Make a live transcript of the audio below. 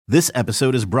This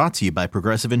episode is brought to you by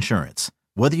Progressive Insurance.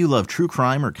 Whether you love true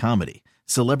crime or comedy,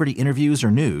 celebrity interviews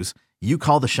or news, you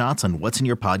call the shots on what's in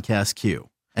your podcast queue.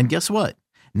 And guess what?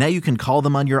 Now you can call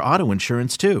them on your auto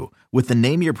insurance too with the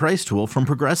Name Your Price tool from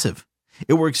Progressive.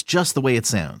 It works just the way it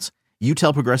sounds. You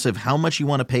tell Progressive how much you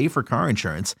want to pay for car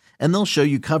insurance, and they'll show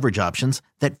you coverage options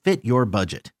that fit your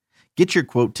budget. Get your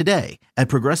quote today at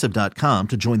Progressive.com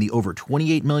to join the over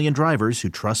 28 million drivers who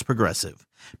trust Progressive.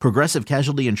 Progressive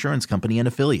Casualty Insurance Company and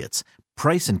Affiliates.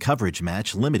 Price and coverage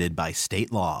match limited by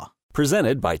state law.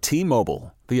 Presented by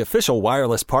T-Mobile, the official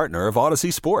wireless partner of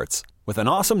Odyssey Sports. With an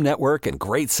awesome network and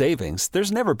great savings,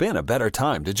 there's never been a better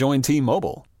time to join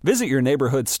T-Mobile. Visit your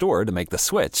neighborhood store to make the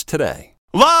switch today.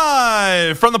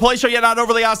 Live from the Play Show, yet not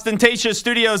overly ostentatious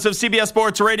studios of CBS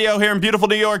Sports Radio here in beautiful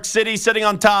New York City, sitting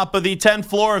on top of the 10th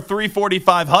floor of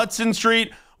 345 Hudson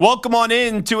Street. Welcome on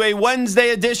in to a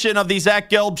Wednesday edition of the Zach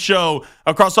Gelb Show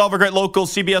across all of our great local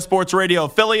CBS Sports Radio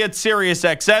affiliates, Sirius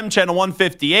XM, channel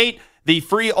 158, the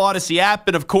free Odyssey app,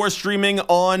 and of course streaming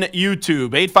on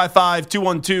YouTube.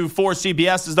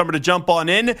 855-212-4CBS is the number to jump on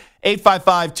in.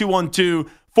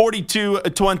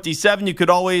 855-212-4227. You could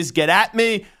always get at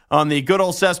me on the good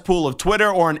old cesspool of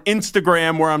Twitter or on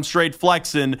Instagram, where I'm straight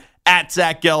flexing at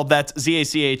Zach Gelb. That's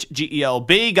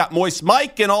ZACHGELB. Got Moist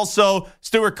Mike and also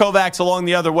Stuart Kovacs along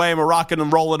the other way. And we're rocking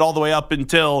and rolling all the way up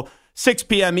until 6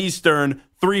 p.m. Eastern,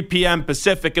 3 p.m.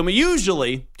 Pacific. And we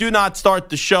usually do not start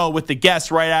the show with the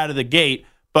guests right out of the gate.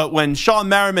 But when Shawne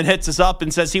Merriman hits us up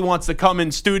and says he wants to come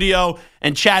in studio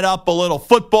and chat up a little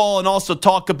football and also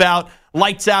talk about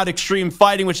Lights Out Extreme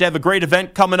Fighting, which they have a great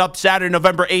event coming up Saturday,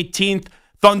 November 18th,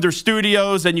 Thunder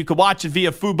Studios, and you can watch it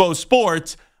via Fubo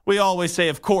Sports. We always say,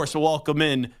 of course, we'll welcome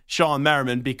in Shawne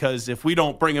Merriman, because if we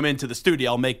don't bring him into the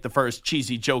studio, I'll make the first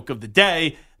cheesy joke of the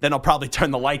day. Then I'll probably turn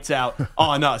the lights out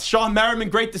on us. Shawne Merriman,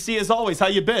 great to see you as always. How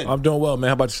you been? I'm doing well, man.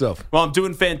 How about yourself? Well, I'm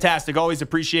doing fantastic. Always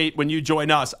appreciate when you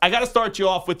join us. I got to start you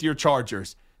off with your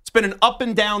Chargers. It's been an up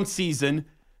and down season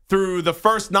through the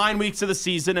first 9 weeks of the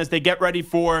season as they get ready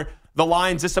for the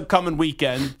Lions this upcoming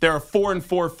weekend. They're a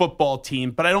 4-4 football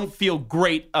team, but I don't feel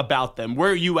great about them.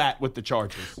 Where are you at with the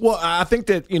Chargers? Well, I think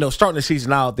that, starting the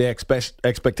season out, the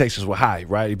expectations were high,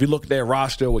 right? If you look at their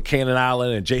roster with Cannon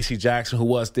Allen and J.C. Jackson, who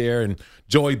was there, and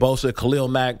Joey Bosa, Khalil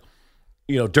Mack,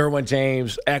 Derwin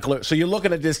James, Eckler. So you're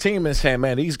looking at this team and saying,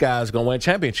 man, these guys are going to win a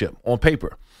championship on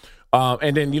paper.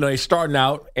 And then, they're starting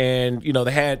out and,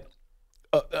 they had,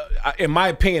 in my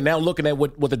opinion, now looking at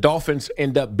what the Dolphins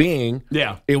end up being,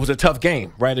 it was a tough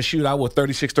game, right? A shootout with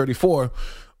 36-34.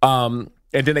 And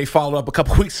then they followed up a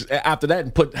couple weeks after that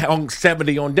and hung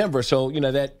 70 on Denver. So,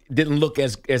 that didn't look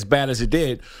as bad as it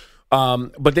did.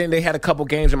 But then they had a couple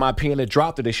games, in my opinion, that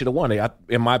dropped that they should have won.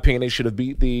 In my opinion, they should have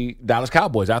beat the Dallas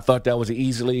Cowboys. I thought that was an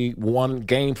easily won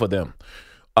game for them.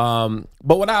 But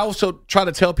what I also try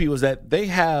to tell people is that they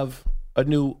have a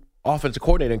new offensive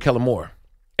coordinator in Kellen Moore.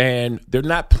 And they're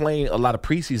not playing a lot of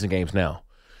preseason games now.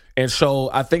 And so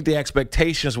I think the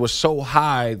expectations were so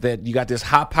high that you got this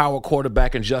high-power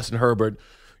quarterback in Justin Herbert,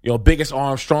 biggest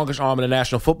arm, strongest arm in the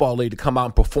National Football League, to come out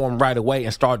and perform right away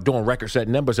and start doing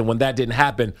record-setting numbers. And when that didn't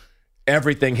happen,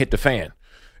 everything hit the fan.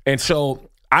 And so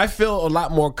I feel a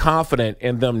lot more confident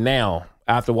in them now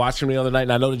after watching them the other night.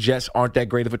 And I know the Jets aren't that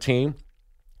great of a team.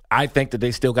 I think that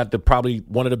they still got probably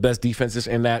one of the best defenses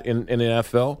in the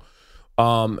NFL.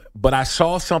 But I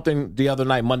saw something the other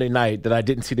night, Monday night, that I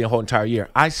didn't see the whole entire year.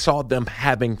 I saw them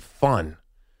having fun.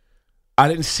 I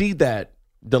didn't see that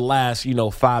the last,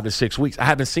 5 to 6 weeks. I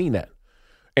haven't seen that.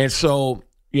 And so,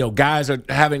 guys are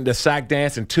having the sack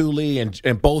dance, and Thule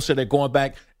and Bosa, they're going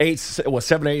back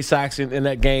 7 or 8 sacks in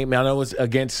that game. I know it was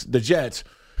against the Jets,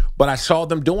 but I saw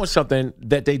them doing something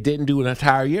that they didn't do an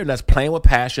entire year, and that's playing with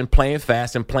passion, playing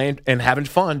fast, and playing and having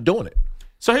fun doing it.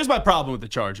 So here's my problem with the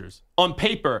Chargers. On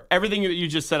paper, everything that you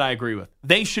just said I agree with.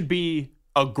 They should be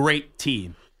a great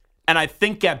team. And I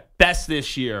think at best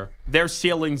this year, their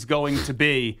ceiling's going to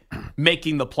be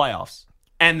making the playoffs.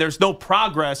 And there's no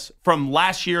progress from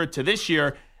last year to this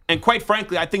year. And quite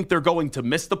frankly, I think they're going to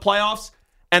miss the playoffs,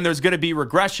 and there's going to be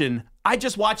regression. I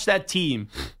just watch that team,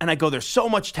 and I go, there's so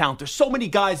much talent. There's so many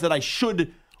guys that I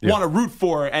should want to root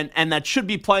for and that should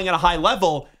be playing at a high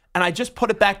level. And I just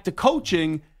put it back to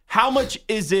coaching. How much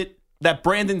is it that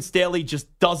Brandon Staley just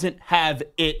doesn't have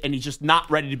it, and he's just not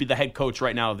ready to be the head coach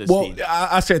right now of this team? Well,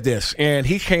 I said this, and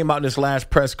he came out in this last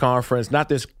press conference, not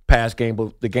this past game,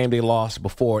 but the game they lost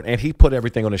before, and he put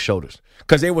everything on his shoulders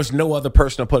because there was no other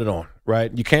person to put it on,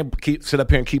 right? You can't sit up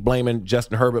here and keep blaming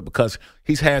Justin Herbert because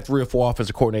he's had 3 or 4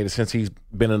 offensive coordinators since he's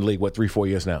been in the league, 3-4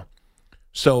 years now.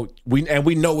 So we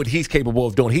know what he's capable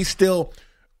of doing. He's still,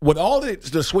 with all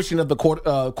the switching of the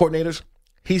coordinators,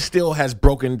 he still has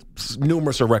broken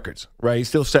numerous of records, right? He's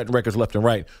still setting records left and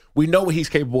right. We know what he's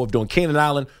capable of doing. Keenan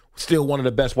Allen, still one of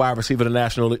the best wide receivers in the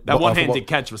National League. That one-handed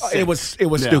catch was sick. It was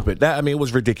stupid. It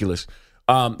was ridiculous.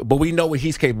 But we know what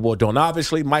he's capable of doing.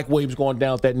 Obviously, Mike Williams going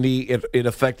down with that knee, it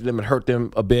affected them and hurt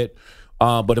them a bit.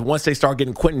 But once they start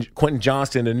getting Quentin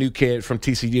Johnston, the new kid from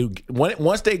TCU,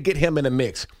 once they get him in the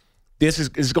mix, this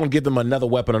is going to give them another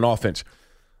weapon on offense.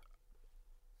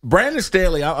 Brandon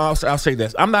Staley, I'll say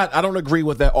this: I don't agree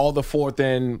with that. All the 4th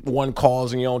and 1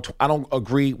 calls, and I don't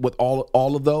agree with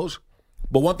all of those.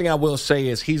 But one thing I will say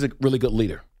is he's a really good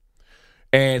leader,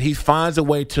 and he finds a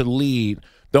way to lead.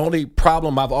 The only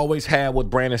problem I've always had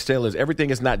with Brandon Staley is everything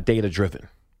is not data driven,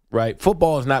 right?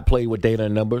 Football is not played with data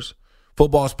and numbers.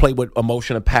 Football is played with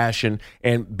emotion and passion,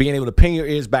 and being able to pin your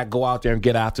ears back, go out there and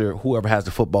get after whoever has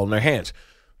the football in their hands.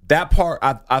 That part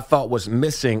I thought was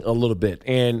missing a little bit,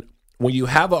 and when you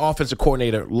have an offensive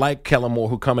coordinator like Kellen Moore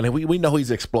who come in, and we know he's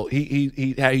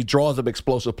he draws up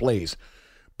explosive plays,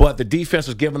 but the defense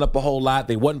was giving up a whole lot.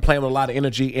 They wasn't playing with a lot of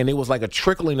energy, and it was like a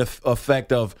trickling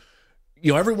effect of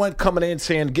everyone coming in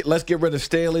saying let's get rid of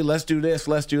Staley, let's do this,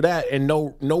 let's do that, and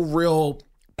no real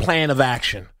plan of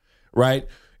action, right?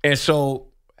 And so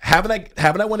having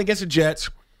that win against the Jets.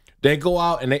 They go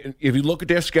out, and if you look at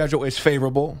their schedule, it's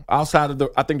favorable. Outside of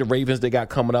I think the Ravens they got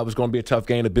coming up is going to be a tough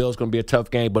game. The Bills going to be a tough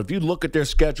game. But if you look at their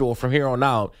schedule from here on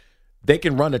out, they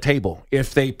can run the table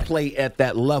if they play at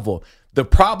that level. The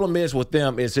problem is with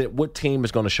them is that what team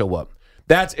is going to show up.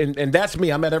 That's me.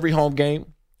 I'm at every home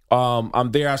game. I'm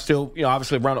there. I still,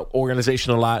 obviously run an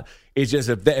organization a lot. It's just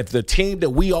if the team that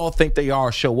we all think they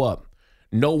are show up,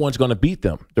 no one's going to beat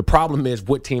them. The problem is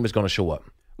what team is going to show up.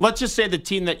 Let's just say the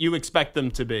team that you expect them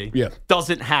to be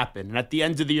doesn't happen. And at the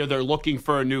end of the year, they're looking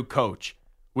for a new coach.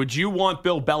 Would you want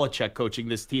Bill Belichick coaching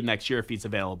this team next year if he's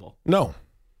available? No.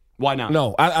 Why not?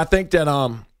 No. I think that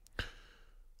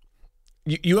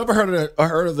you ever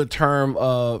heard of the term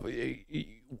of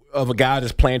a guy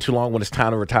that's playing too long when it's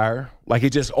time to retire? Like he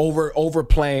just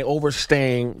overplaying,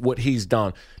 overstaying what he's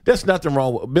done. There's nothing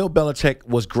wrong with Bill Belichick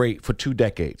was great for 2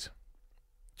 decades.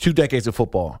 2 decades of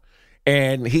football.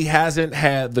 And he hasn't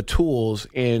had the tools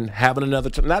in having another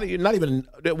not even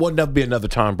it will never be another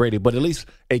Tom Brady, but at least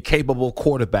a capable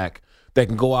quarterback that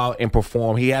can go out and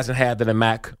perform. He hasn't had that in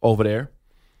Mac over there.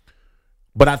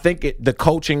 But I think the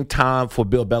coaching time for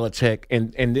Bill Belichick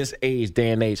in this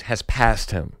day and age has passed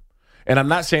him. And I'm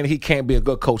not saying he can't be a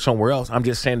good coach somewhere else. I'm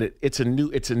just saying that it's a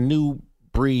new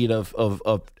breed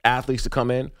of athletes to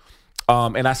come in.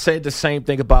 And I said the same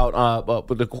thing about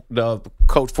the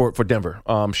coach for Denver,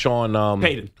 Sean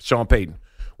Payton,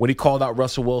 when he called out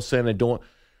Russell Wilson and doing.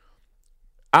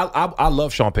 I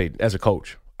love Sean Payton as a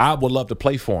coach. I would love to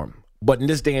play for him, but in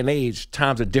this day and age,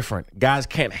 times are different. Guys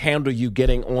can't handle you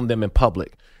getting on them in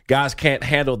public. Guys can't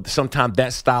handle sometimes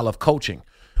that style of coaching.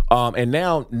 And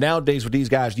nowadays with these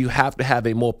guys, you have to have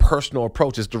a more personal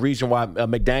approach. It's the reason why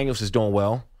McDaniels is doing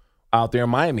well out there in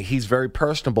Miami. He's very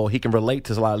personable. He can relate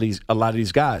to a lot of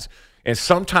these guys. And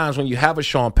sometimes when you have a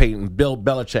Sean Payton, Bill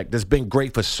Belichick that's been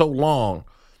great for so long,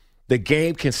 the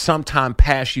game can sometimes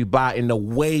pass you by in the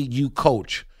way you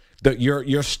coach.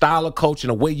 Your style of coaching,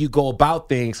 the way you go about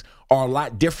things are a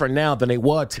lot different now than they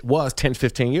was 10,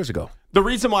 15 years ago. The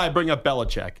reason why I bring up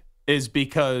Belichick is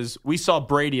because we saw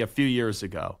Brady a few years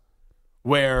ago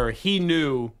where he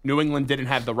knew New England didn't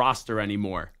have the roster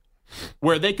anymore,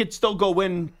 where they could still go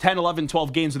win 10, 11,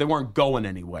 12 games, but they weren't going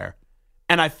anywhere.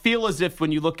 And I feel as if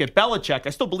when you look at Belichick, I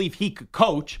still believe he could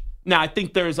coach. Now, I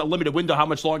think there's a limited window how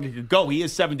much longer he could go. He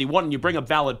is 71, and you bring up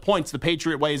valid points. The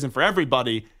Patriot way isn't for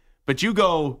everybody. But you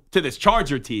go to this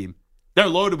Charger team, they're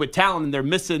loaded with talent, and they're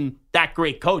missing that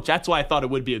great coach. That's why I thought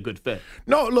it would be a good fit.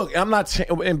 No, look, I'm not saying,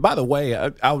 and by the way,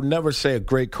 I would never say a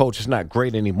great coach is not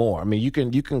great anymore. I mean, you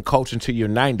can coach until you're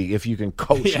 90 if you can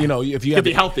coach. Yeah. If you have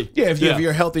be healthy. Yeah, if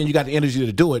you're healthy and you got the energy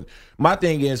to do it. My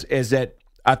thing is that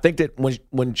I think that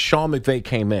when Sean McVay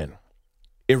came in,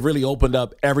 it really opened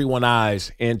up everyone's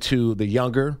eyes into the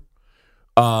younger,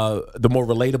 the more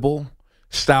relatable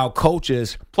style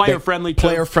coaches. Player-friendly.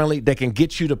 That can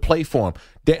get you to play for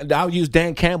them. I'll use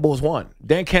Dan Campbell as one.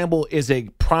 Dan Campbell is a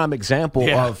prime example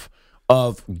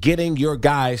of getting your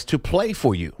guys to play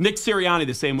for you. Nick Sirianni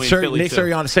the same way in Philly, Nick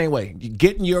Sirianni the same way.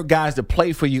 Getting your guys to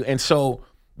play for you. And so,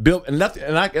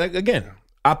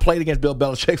 I played against Bill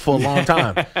Belichick for a long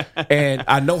time, and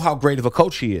I know how great of a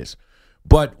coach he is.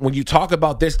 But when you talk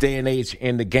about this day and age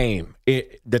in the game,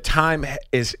 the time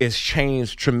is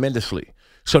changed tremendously.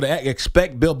 So to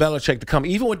expect Bill Belichick to come,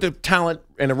 even with the talent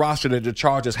and the roster that the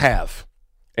Chargers have,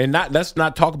 and let's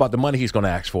not talk about the money he's going to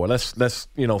ask for.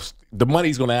 The money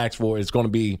he's going to ask for is going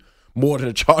to be more than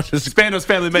the Chargers. Spanos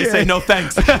family may say no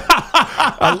thanks.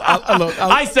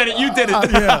 I said it. You did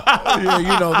it. Yeah.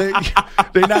 You know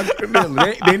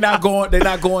they're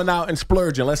not going out and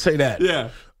splurging. Let's say that. Yeah.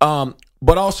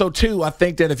 But also too, I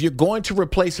think that if you're going to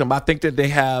replace him, I think that they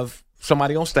have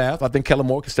somebody on staff. I think Kellen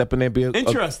Moore can step in there and be a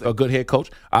good head coach.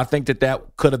 I think that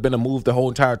could have been a move the whole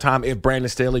entire time if Brandon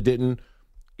Staley didn't,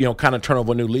 kind of turn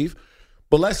over a new leaf.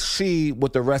 But let's see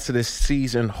what the rest of this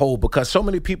season hold, because so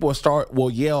many people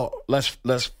will yell, let's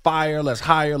fire, let's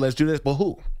hire, let's do this. But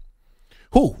who?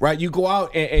 Who, right? You go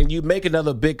out and you make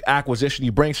another big acquisition,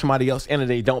 you bring somebody else in and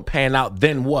they don't pan out,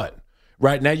 then what?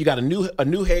 Right now you got a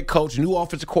new head coach, new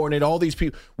offensive coordinator, all these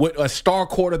people with a star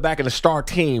quarterback and a star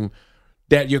team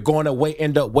that you're going to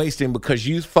end up wasting because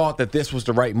you thought that this was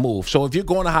the right move. So if you're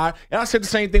going to hire, and I said the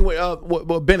same thing with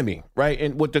Benemy, right,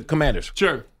 and with the Commanders.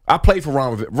 Sure. I played for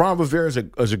Ron Rivera. Ron Rivera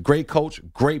is a great coach,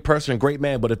 great person, great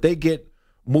man. But if they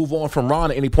move on from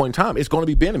Ron at any point in time, it's going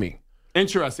to be Benemy.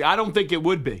 Interesting. I don't think it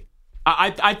would be.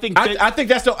 I think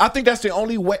that's the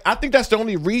only way. I think that's the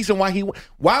only reason why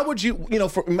Why would you?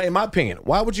 In my opinion,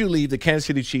 why would you leave the Kansas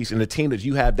City Chiefs and the team that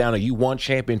you have down and you won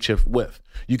championships with?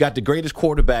 You got the greatest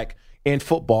quarterback in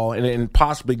football and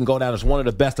possibly can go down as one of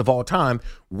the best of all time.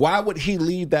 Why would he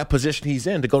leave that position he's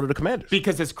in to go to the Commanders?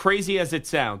 Because as crazy as it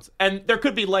sounds, and there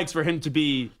could be legs for him to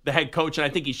be the head coach, and I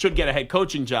think he should get a head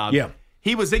coaching job. Yeah.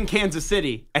 He was in Kansas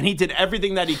City, and he did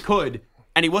everything that he could,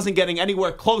 and he wasn't getting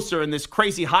anywhere closer in this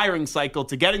crazy hiring cycle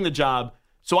to getting the job.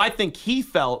 So I think he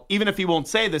felt, even if he won't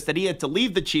say this, that he had to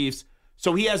leave the Chiefs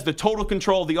so he has the total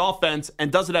control of the offense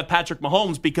and doesn't have Patrick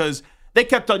Mahomes, because they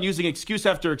kept on using excuse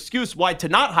after excuse why to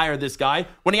not hire this guy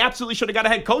when he absolutely should have got a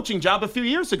head coaching job a few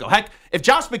years ago. Heck, if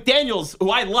Josh McDaniels, who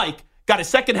I like, got a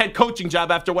second head coaching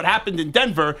job after what happened in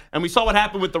Denver, and we saw what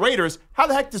happened with the Raiders, how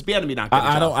the heck does Bieniemy not get a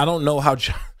job? I don't know how.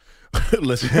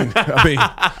 Listen, I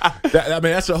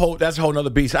mean that's a whole nother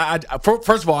beast.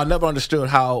 First of all, I never understood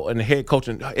how a head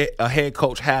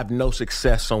coach have no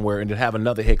success somewhere and to have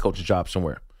another head coaching job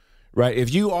somewhere, right?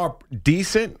 If you are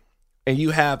decent. And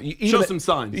you have show some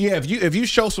signs. Yeah, if you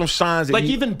show some signs, like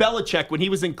even Belichick when he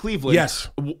was in Cleveland. Yes,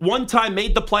 one time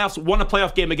made the playoffs, won a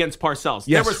playoff game against Parcells.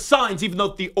 Yes. There were signs, even though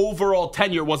the overall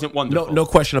tenure wasn't wonderful. No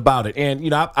question about it.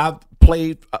 And I've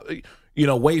played,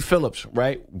 Wade Phillips,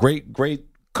 right? Great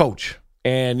coach,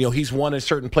 and he's won in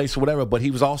certain places, or whatever. But he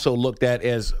was also looked at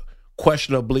as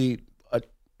questionably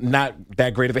not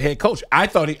that great of a head coach. I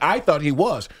thought he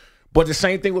was, but the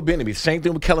same thing with Bieniemy, same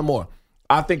thing with Kellen Moore.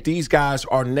 I think these guys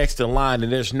are next in line,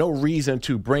 and there's no reason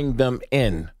to bring them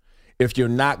in if you're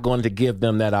not going to give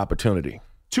them that opportunity.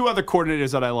 Two other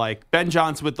coordinators that I like, Ben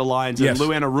Johnson with the Lions and Lou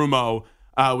Anarumo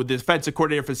with the defensive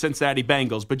coordinator for the Cincinnati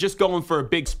Bengals, but just going for a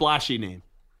big splashy name.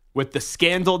 With the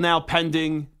scandal now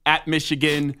pending at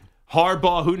Michigan,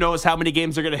 Harbaugh, who knows how many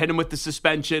games are going to hit him with the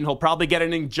suspension. He'll probably get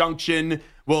an injunction,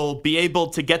 will be able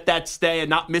to get that stay and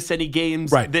not miss any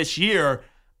games this year.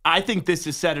 I think this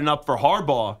is setting up for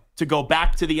Harbaugh to go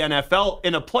back to the NFL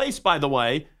in a place, by the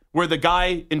way, where the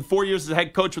guy in 4 years as a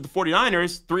head coach with the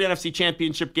 49ers, 3 NFC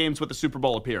championship games with a Super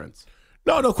Bowl appearance.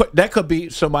 No, that could be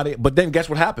somebody. But then guess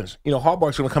what happens?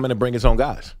 Harbaugh's going to come in and bring his own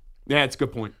guys. Yeah, it's a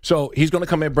good point. So he's going to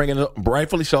come in and bring in,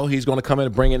 rightfully so, he's going to come in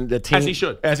and bring in the team. As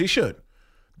he should.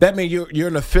 That means you're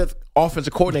in the fifth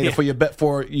offensive coordinator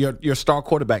for your star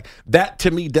quarterback. That,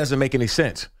 to me, doesn't make any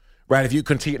sense. Right, if you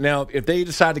continue now, if they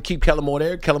decide to keep Kellen Moore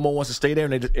there, Kellen Moore wants to stay there,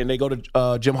 and they go to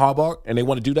Jim Harbaugh and they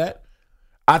want to do that,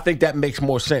 I think that makes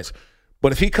more sense.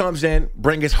 But if he comes in,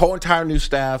 bring his whole entire new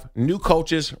staff, new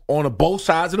coaches on both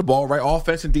sides of the ball, right,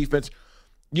 offense and defense,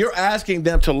 you're asking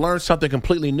them to learn something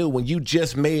completely new when you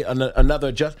just made another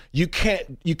adjustment. You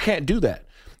can't do that.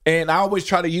 And I always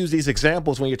try to use these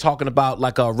examples when you're talking about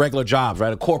like a regular jobs,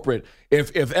 right, a corporate.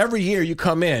 If every year you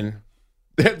come in,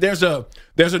 there's a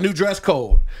new dress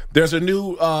code. There's a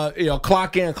new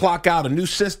clock in, clock out, a new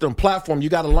system, platform you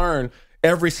got to learn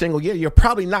every single year. You're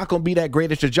probably not going to be that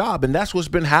great at your job, and that's what's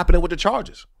been happening with the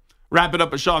Chargers. Wrap it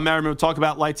up with Shawne Merriman. We'll talk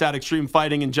about Lights Out Extreme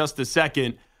Fighting in just a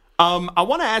second. I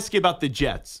want to ask you about the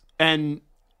Jets. And,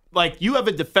 you have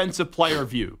a defensive player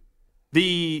view.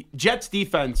 The Jets'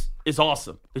 defense is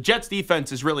awesome. The Jets'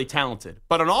 defense is really talented.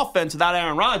 But on offense, without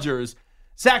Aaron Rodgers,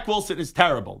 Zach Wilson is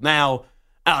terrible. Now,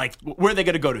 where are they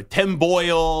going to go to? Tim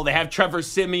Boyle. They have Trevor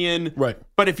Siemian. Right.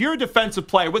 But if you're a defensive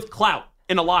player with clout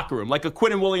in a locker room, like a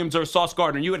Quinnen Williams or a Sauce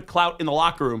Gardner, and you had clout in the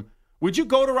locker room, would you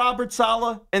go to Robert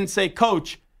Saleh and say,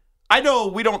 Coach, I know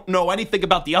we don't know anything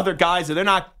about the other guys, and they're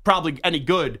not probably any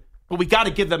good, but we got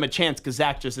to give them a chance because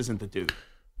Zach just isn't the dude?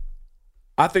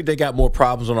 I think they got more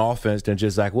problems on offense than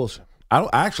just Zach Wilson. I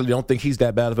actually don't think he's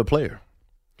that bad of a player.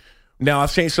 Now,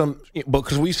 I've seen some,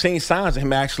 because we've seen signs of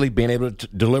him actually being able to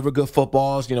deliver good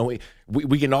footballs. You know,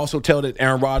 we can also tell that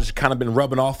Aaron Rodgers has kind of been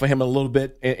rubbing off for him a little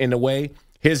bit in a way.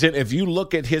 If you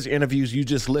look at his interviews, you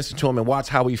just listen to him and watch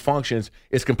how he functions,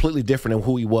 it's completely different than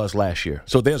who he was last year.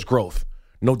 So there's growth.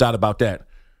 No doubt about that.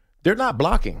 They're not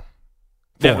blocking.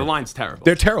 Yeah, the line's terrible.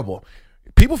 They're terrible.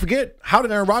 People forget, how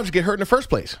did Aaron Rodgers get hurt in the first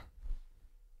place?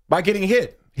 By getting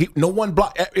hit. No one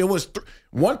blocked. It was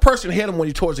one person hit him when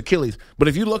he tore his Achilles. But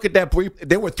if you look at that,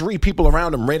 there were 3 people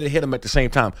around him ready to hit him at the same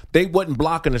time. They wasn't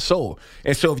blocking the soul.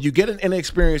 And so if you get an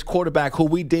inexperienced quarterback who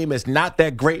we deem is not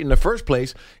that great in the first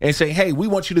place and say, hey, we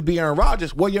want you to be Aaron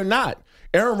Rodgers, well, you're not.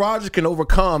 Aaron Rodgers can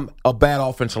overcome a bad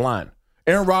offensive line.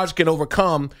 Aaron Rodgers can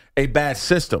overcome a bad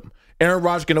system. Aaron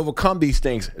Rodgers can overcome these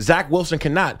things. Zach Wilson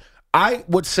cannot. I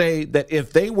would say that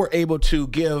if they were able to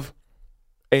give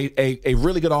a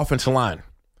really good offensive line,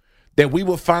 that we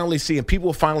will finally see, and people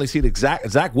will finally see that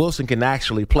Zach Wilson can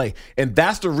actually play. And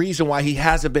that's the reason why he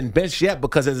hasn't been benched yet,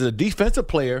 because as a defensive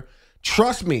player,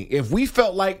 trust me, if we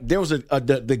felt like there was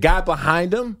the guy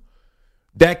behind him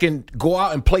that can go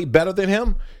out and play better than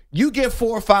him, you get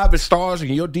 4 or 5 stars in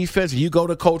your defense, and you go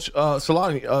to Coach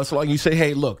Solani, you say,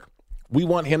 hey, look, we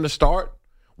want him to start.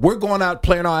 We're going out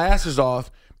playing our asses off,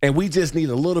 and we just need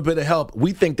a little bit of help.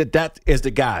 We think that is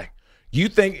the guy. You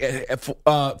think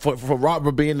for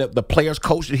Robert being the player's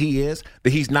coach that he is,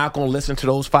 that he's not going to listen to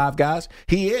those 5 guys?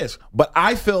 He is. But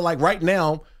I feel like right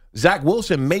now, Zach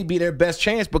Wilson may be their best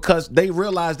chance because they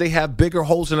realize they have bigger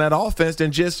holes in that offense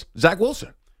than just Zach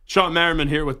Wilson. Shawne Merriman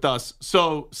here with us.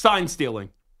 So, sign stealing.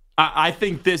 I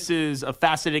think this is a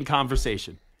fascinating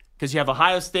conversation because you have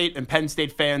Ohio State and Penn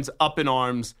State fans up in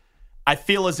arms. I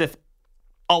feel as if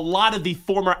a lot of the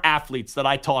former athletes that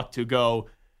I talk to go,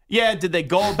 yeah, did they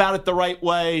go about it the right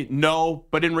way? No,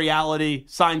 but in reality,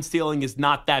 sign stealing is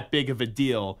not that big of a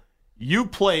deal. You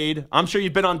played. I'm sure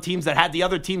you've been on teams that had the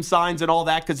other team signs and all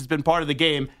that because it's been part of the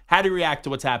game. How do you react to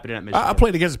what's happening at Michigan? I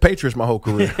played against the Patriots my whole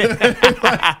career.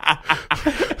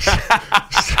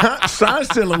 Sign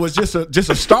stealing was just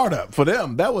a startup for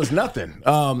them. That was nothing.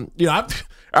 I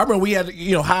remember we had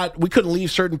we couldn't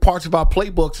leave certain parts of our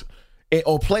playbooks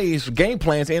or plays, game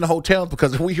plans in hotels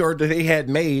because we heard that they had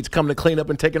maids coming to clean up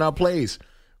and taking our plays.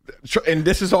 And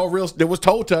this is all real. It was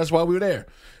told to us while we were there.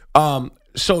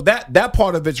 So that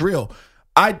part of it's real.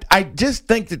 I just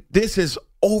think that this is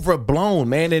overblown,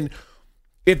 man. And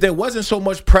if there wasn't so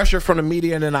much pressure from the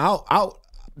media and then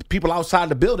people outside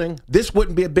the building, this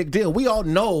wouldn't be a big deal. We all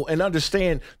know and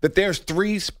understand that there's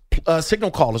 3 signal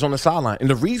callers on the sideline. And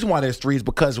the reason why there's 3 is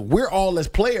because we're all as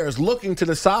players looking to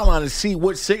the sideline to see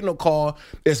which signal call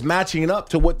is matching up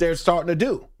to what they're starting to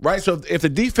do, right? So if the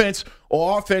defense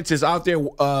or offense is out there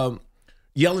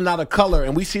yelling out a color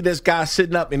and we see this guy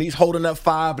sitting up and he's holding up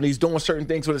 5 and he's doing certain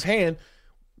things with his hand,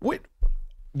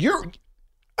 you're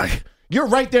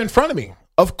right there in front of me.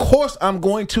 Of course I'm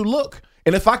going to look.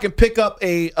 And if I can pick up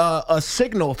a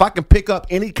signal, if I can pick up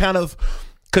any kind of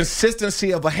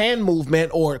consistency of a hand movement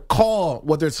or call,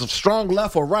 whether it's a strong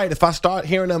left or right, if I start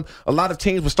hearing them, a lot of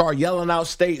teams will start yelling out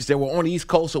states that were on the East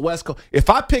Coast or West Coast.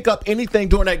 If I pick up anything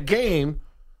during that game,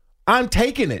 I'm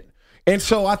taking it. And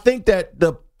so I think that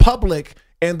the public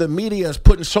and the media is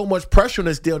putting so much pressure on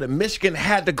this deal that Michigan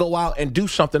had to go out and do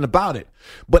something about it.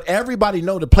 But everybody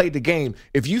know to play the game.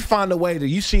 If you find a way that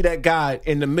you see that guy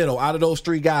in the middle out of those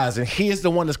 3 guys and he is the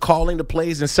one that's calling the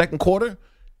plays in second quarter,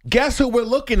 guess who we're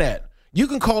looking at? You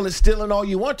can call it stealing all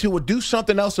you want to or do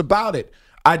something else about it.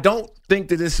 I don't think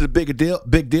that this is a big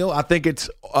deal. I think it's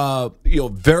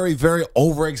very, very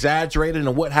over-exaggerated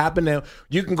in what happened. Now,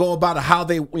 you can go about how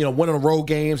they went on road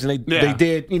games and they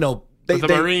did, the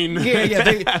Marine.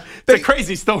 Yeah. It's a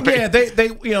crazy story. Yeah,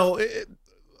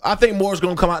 I think more is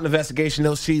going to come out in the investigation.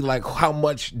 They'll see like how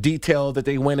much detail that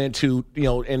they went into,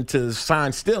 into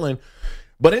sign stealing.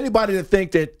 But anybody that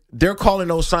think that they're calling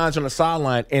those signs on the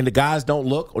sideline and the guys don't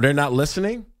look or they're not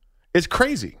listening, it's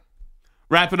crazy.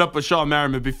 Wrap it up with Shawne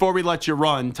Merriman. Before we let you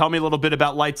run, tell me a little bit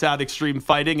about Lights Out Extreme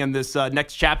Fighting and this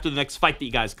next chapter, the next fight that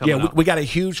you guys coming up. We got a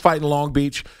huge fight in Long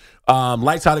Beach.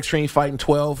 Lights Out Extreme Fighting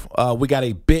 12. We got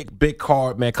a big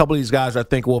card, man. A couple of these guys I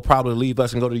think will probably leave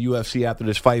us and go to the UFC after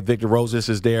this fight. Victor Rosas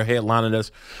is there headlining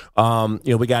us.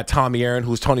 We got Tommy Aaron,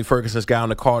 who's Tony Ferguson's guy on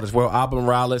the card as well. Alvin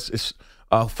Morales is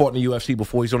fought in the UFC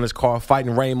before. He's on this card.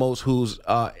 Fighting Ramos, who's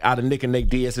out of Nick and Nate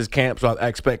Diaz's camp. So I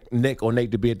expect Nick or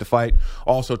Nate to be at the fight.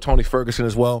 Also Tony Ferguson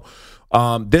as well.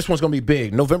 This one's going to be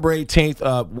big. November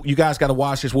 18th, you guys got to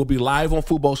watch this. We'll be live on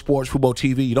Fubo Sports, Fubo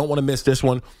TV. You don't want to miss this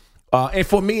one. And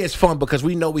for me, it's fun because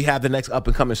we know we have the next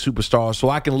up-and-coming superstar. So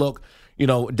I can look,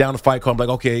 down the fight card and be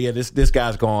like, okay, yeah, this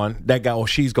guy's gone. That guy or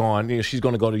she's gone. She's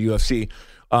going to go to UFC.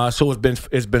 So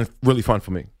it's been really fun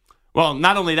for me. Well,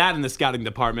 not only that in the scouting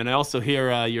department, I also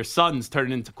hear your son's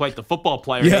turning into quite the football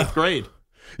player in 8th grade.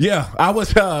 Yeah, I was,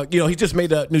 he just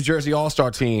made the New Jersey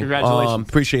All-Star team. Congratulations.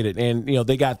 Appreciate it. And,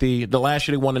 they got the last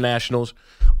year they won the Nationals.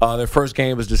 Their first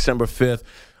game was December 5th.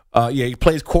 He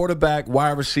plays quarterback,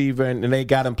 wide receiver, and they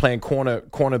got him playing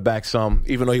cornerback some,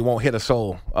 even though he won't hit a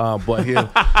soul. But he'll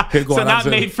go. So not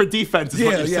made for defense is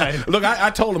what you're saying. Look, I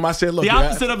told him, I said, look. The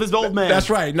opposite of his old man. That's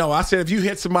right. No, I said, if you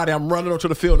hit somebody, I'm running onto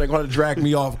the field, and they're going to drag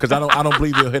me off because I don't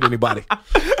believe he'll hit anybody.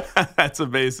 That's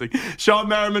amazing. Shawne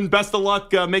Merriman, best of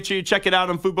luck. Make sure you check it out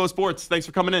on Fubo Sports. Thanks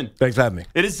for coming in. Thanks for having me.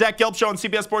 It is Zach Gelb Show on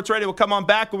CBS Sports Radio. We'll come on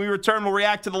back. When we return, we'll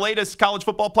react to the latest college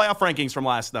football playoff rankings from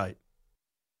last night.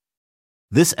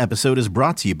 This episode is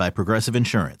brought to you by Progressive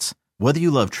Insurance. Whether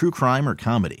you love true crime or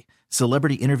comedy,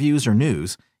 celebrity interviews or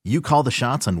news, you call the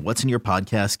shots on what's in your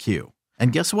podcast queue.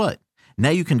 And guess what? Now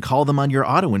you can call them on your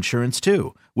auto insurance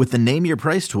too with the Name Your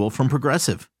Price tool from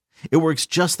Progressive. It works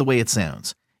just the way it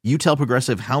sounds. You tell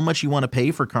Progressive how much you want to pay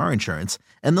for car insurance,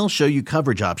 and they'll show you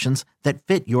coverage options that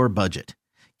fit your budget.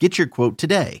 Get your quote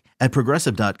today at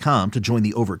Progressive.com to join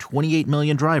the over 28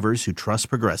 million drivers who trust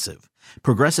Progressive.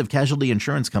 Progressive Casualty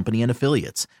Insurance Company and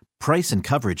Affiliates. Price and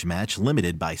coverage match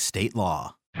limited by state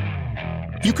law.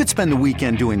 You could spend the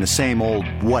weekend doing the same old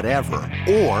whatever,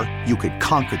 or you could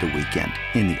conquer the weekend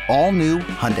in the all-new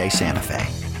Hyundai Santa Fe.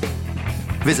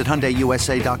 Visit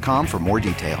HyundaiUSA.com for more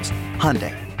details.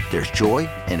 Hyundai, there's joy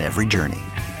in every journey.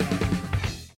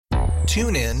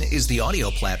 TuneIn is the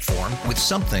audio platform with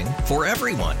something for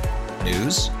everyone.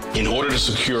 News. In order to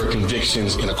secure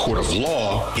convictions in a court of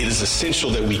law, it is essential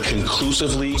that we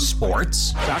conclusively.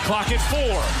 Sports. The clock at 4.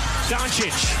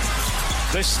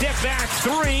 Doncic. The step back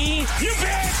 3. You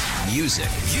bet. Music.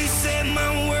 You set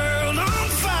my world on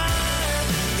fire.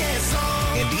 Yes,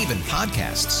 and even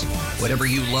podcasts. Whatever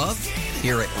you love,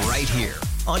 hear it right here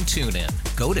on TuneIn.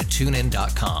 Go to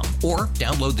TuneIn.com or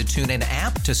download the TuneIn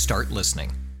app to start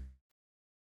listening.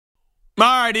 All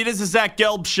right, it is the Zach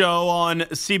Gelb Show on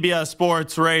CBS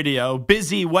Sports Radio.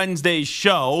 Busy Wednesday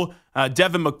show.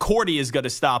 Devin McCourty is going to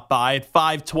stop by at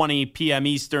 5:20 p.m.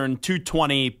 Eastern,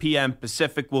 2:20 p.m.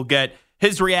 Pacific. We'll get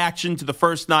his reaction to the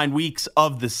first 9 weeks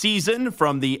of the season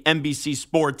from the NBC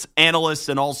Sports analyst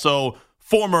and also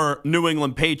former New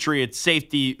England Patriots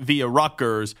safety via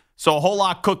Rutgers. So a whole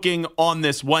lot cooking on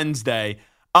this Wednesday.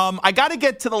 I got to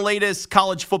get to the latest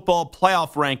college football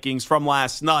playoff rankings from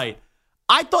last night.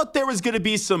 I thought there was going to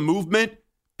be some movement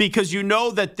because you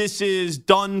know that this is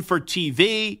done for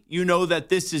TV. You know that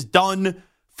this is done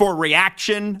for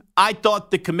reaction. I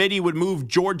thought the committee would move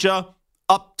Georgia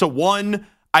up to 1.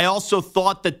 I also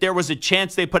thought that there was a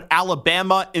chance they put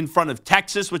Alabama in front of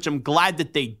Texas, which I'm glad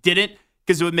that they didn't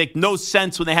because it would make no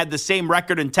sense when they had the same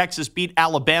record and Texas beat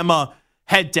Alabama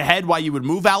head-to-head why you would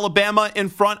move Alabama in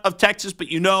front of Texas. But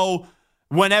you know,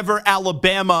 whenever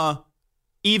Alabama,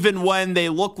 even when they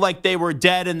look like they were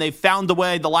dead and they found a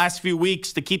way the last few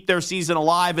weeks to keep their season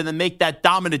alive and then make that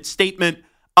dominant statement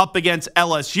up against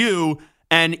LSU.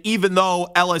 And even though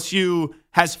LSU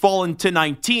has fallen to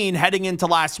 19, heading into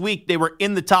last week, they were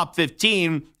in the top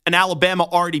 15, and Alabama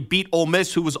already beat Ole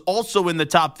Miss, who was also in the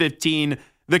top 15.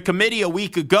 The committee a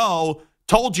week ago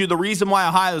told you the reason why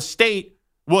Ohio State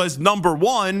was number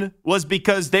 1 was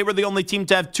because they were the only team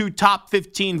to have 2 top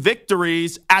 15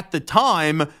 victories at the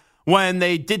time, when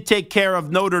they did take care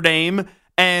of Notre Dame,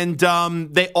 and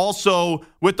they also,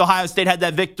 with Ohio State, had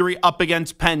that victory up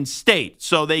against Penn State.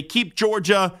 So they keep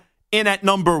Georgia in at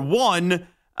number 1,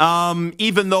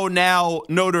 even though now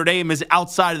Notre Dame is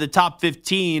outside of the top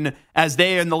 15, as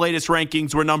they in the latest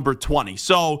rankings were number 20.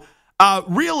 So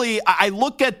really, I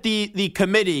look at the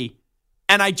committee,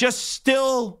 and I guess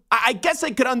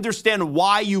I could understand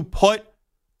why you put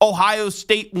Ohio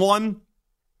State 1,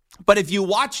 but if you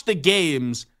watch the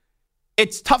games,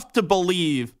 it's tough to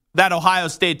believe that Ohio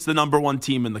State's the number 1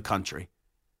 team in the country.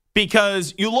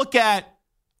 Because you look at,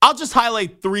 I'll just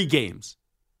highlight 3 games.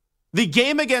 The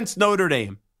game against Notre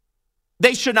Dame,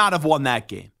 they should not have won that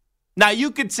game. Now,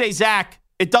 you could say, Zach,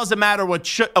 it doesn't matter what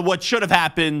should have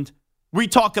happened. We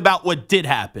talk about what did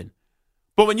happen.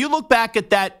 But when you look back at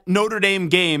that Notre Dame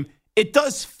game, it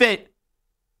does fit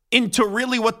into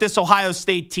really what this Ohio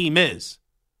State team is,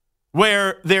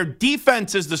 where their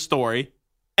defense is the story,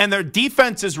 and their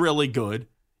defense is really good.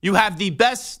 You have the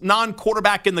best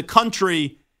non-quarterback in the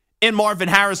country in Marvin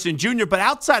Harrison Jr., but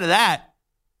outside of that,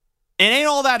 it ain't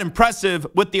all that impressive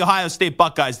with the Ohio State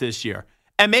Buckeyes this year.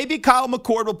 And maybe Kyle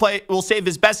McCord will save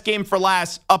his best game for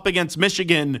last up against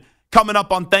Michigan coming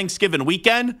up on Thanksgiving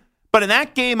weekend. But in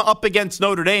that game up against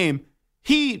Notre Dame,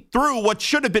 he threw what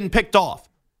should have been picked off.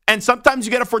 And sometimes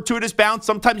you get a fortuitous bounce,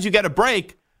 sometimes you get a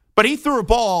break, but he threw a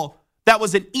ball that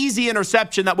was an easy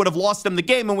interception that would have lost them the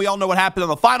game. And we all know what happened on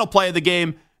the final play of the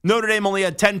game. Notre Dame only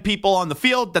had 10 people on the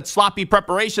field. That's sloppy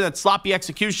preparation. That's sloppy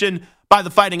execution by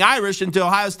the Fighting Irish. And to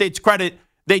Ohio State's credit,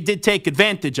 they did take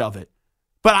advantage of it.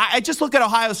 But I just look at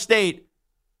Ohio State.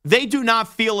 They do not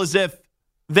feel as if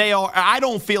they are. I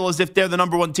don't feel as if they're the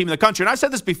number one team in the country. And I've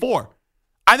said this before.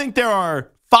 I think there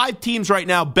are 5 teams right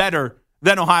now better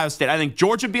than Ohio State. I think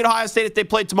Georgia beat Ohio State if they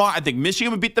played tomorrow. I think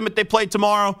Michigan would beat them if they played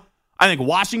tomorrow. I think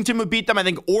Washington would beat them. I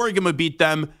think Oregon would beat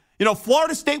them.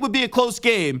 Florida State would be a close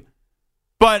game.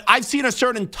 But I've seen a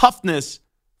certain toughness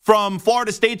from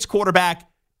Florida State's quarterback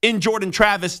in Jordan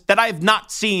Travis that I have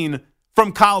not seen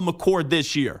from Kyle McCord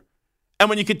this year. And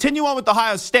when you continue on with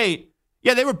Ohio State,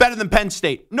 yeah, they were better than Penn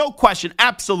State. No question,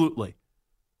 absolutely.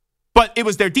 But it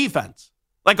was their defense.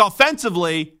 Like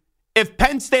offensively, if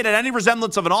Penn State had any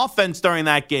resemblance of an offense during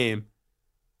that game,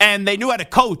 and they knew how to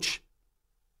coach,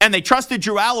 and they trusted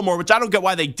Drew Allamore, which I don't get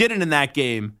why they didn't in that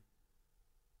game,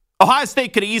 Ohio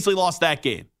State could have easily lost that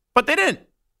game. But they didn't.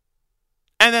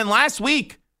 And then last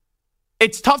week,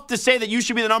 it's tough to say that you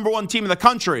should be the number one team in the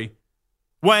country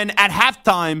when at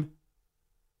halftime,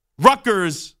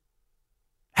 Rutgers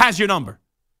has your number.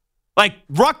 Like,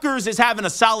 Rutgers is having a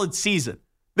solid season.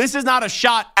 This is not a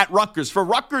shot at Rutgers. For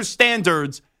Rutgers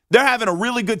standards, they're having a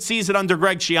really good season under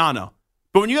Greg Schiano.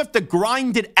 But when you have to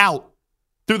grind it out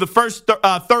through the first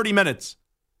 30 minutes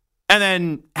and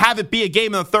then have it be a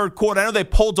game in the third quarter, I know they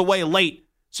pulled away late,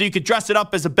 so you could dress it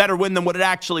up as a better win than what it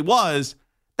actually was.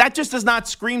 That just does not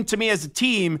scream to me as a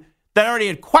team that I already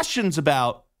had questions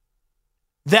about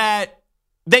that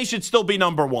they should still be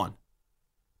number one.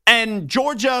 And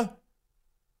Georgia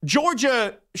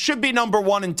should be number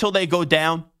one until they go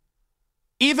down.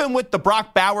 Even with the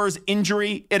Brock Bowers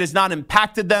injury, it has not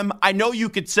impacted them. I know you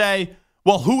could say,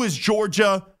 well, who has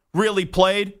Georgia really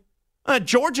played?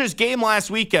 Georgia's game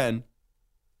last weekend,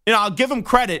 I'll give them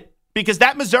credit because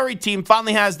that Missouri team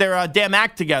finally has their damn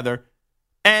act together.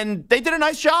 And they did a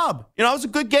nice job. It was a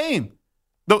good game.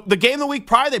 The game the week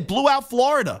prior, they blew out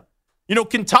Florida.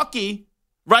 Kentucky,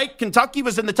 right? Kentucky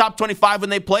was in the top 25 when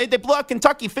they played. They blew out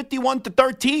Kentucky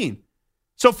 51-13.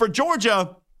 So for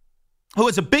Georgia, who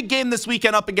has a big game this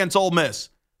weekend up against Ole Miss,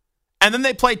 and then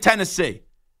they play Tennessee.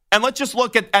 And let's just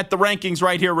look at the rankings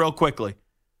right here real quickly.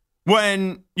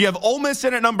 When you have Ole Miss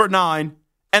in at number 9,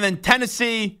 and then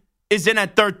Tennessee is in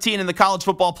at 13 in the college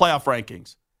football playoff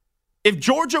rankings. If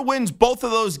Georgia wins both of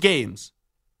those games,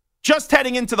 just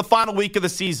heading into the final week of the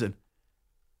season,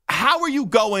 how are you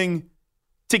going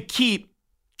to keep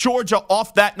Georgia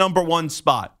off that number one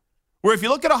spot? Where if you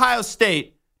look at Ohio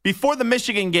State, before the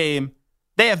Michigan game,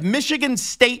 they have Michigan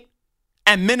State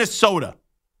and Minnesota.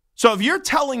 So if you're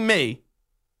telling me,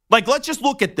 let's just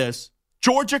look at this,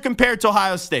 Georgia compared to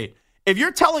Ohio State. If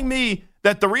you're telling me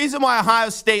that the reason why Ohio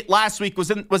State last week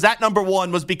was at number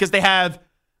one was because they have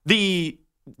the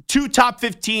 2 top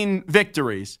 15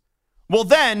 victories. Well,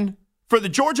 then, for the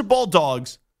Georgia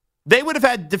Bulldogs, they would have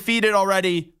had defeated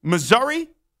already Missouri,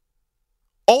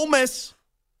 Ole Miss,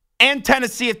 and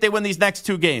Tennessee if they win these next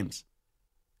 2 games.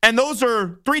 And those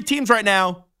are 3 teams right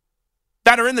now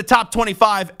that are in the top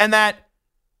 25, and that,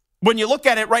 when you look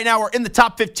at it right now, are in the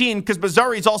top 15 because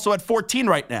Missouri's also at 14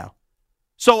 right now.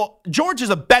 So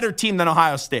Georgia's a better team than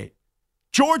Ohio State.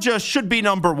 Georgia should be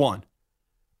number one.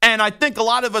 And I think a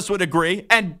lot of us would agree.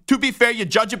 And to be fair, you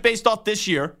judge it based off this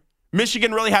year.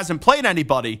 Michigan really hasn't played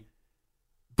anybody.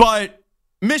 But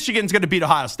Michigan's going to beat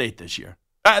Ohio State this year.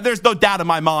 There's no doubt in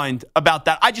my mind about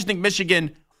that. I just think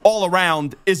Michigan all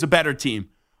around is a better team.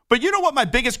 But you know what my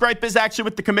biggest gripe is actually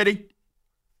with the committee?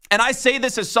 And I say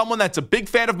this as someone that's a big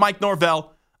fan of Mike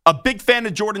Norvell, a big fan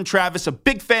of Jordan Travis, a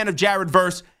big fan of Jared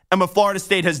Verse, and what Florida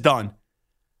State has done.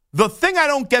 The thing I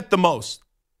don't get the most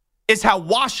is how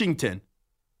Washington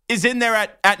is in there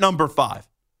at number 5.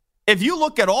 If you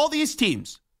look at all these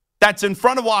teams that's in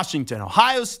front of Washington,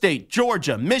 Ohio State,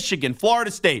 Georgia, Michigan,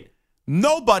 Florida State,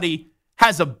 nobody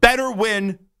has a better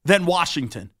win than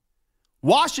Washington.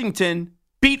 Washington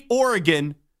beat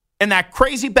Oregon in that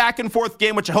crazy back and forth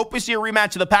game, which I hope we see a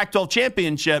rematch of the Pac-12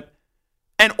 championship.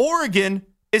 And Oregon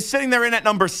is sitting there in at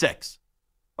number 6.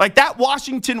 That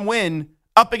Washington win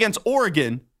up against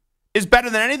Oregon is better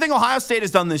than anything Ohio State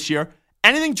has done this year,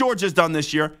 anything Georgia has done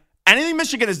this year, anything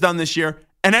Michigan has done this year,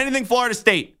 and anything Florida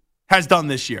State has done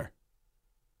this year.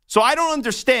 So I don't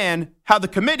understand how the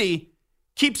committee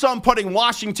keeps on putting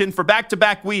Washington for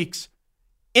back-to-back weeks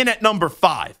in at number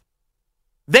 5.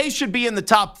 They should be in the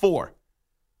top 4.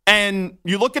 And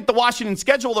you look at the Washington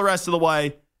schedule the rest of the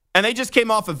way, and they just came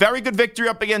off a very good victory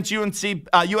up against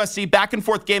USC,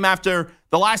 back-and-forth game after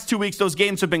the last 2 weeks. Those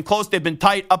games have been close. They've been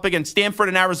tight up against Stanford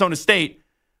and Arizona State.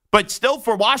 But still,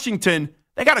 for Washington,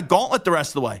 They got a gauntlet the rest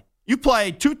of the way. You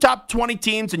play 2 top 20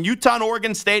 teams in Utah and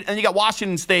Oregon State, and you got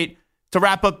Washington State to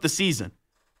wrap up the season.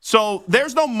 So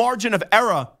there's no margin of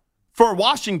error for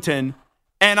Washington,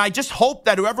 and I just hope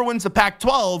that whoever wins the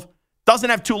Pac-12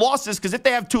 doesn't have 2 losses, because if they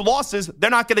have 2 losses,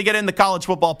 they're not going to get in the college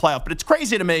football playoff. But it's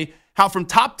crazy to me how from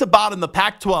top to bottom the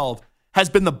Pac-12 has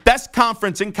been the best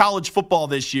conference in college football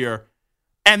this year,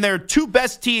 and their 2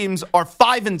 best teams are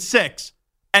 5 and 6,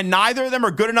 and neither of them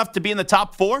are good enough to be in the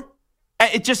top 4.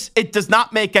 It does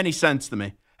not make any sense to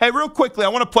me. Hey, real quickly, I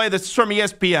want to play this from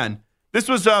ESPN. This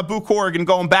was Boo Corrigan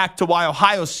going back to why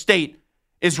Ohio State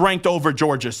is ranked over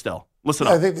Georgia still. Listen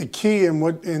up. I think the key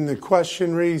in the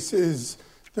question, Reese, is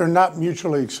they're not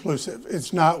mutually exclusive.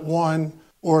 It's not one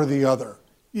or the other.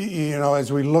 You know,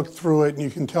 as we look through it, and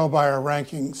you can tell by our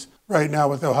rankings right now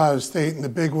with Ohio State and the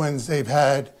big wins they've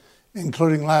had,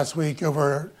 including last week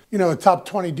over, a top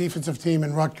 20 defensive team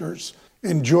in Rutgers.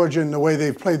 In Georgia and the way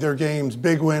they've played their games,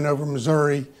 big win over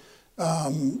Missouri,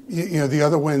 the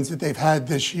other wins that they've had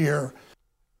this year.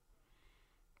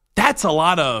 That's a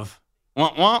lot of a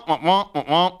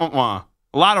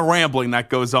lot of rambling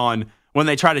that goes on when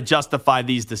they try to justify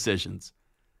these decisions.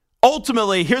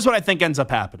 Ultimately, here's what I think ends up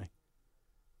happening.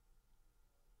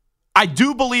 I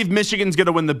do believe Michigan's going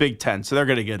to win the Big Ten, so they're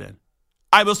going to get in.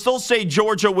 I will still say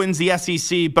Georgia wins the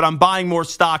SEC, but I'm buying more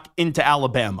stock into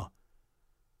Alabama.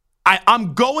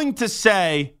 I'm going to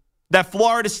say that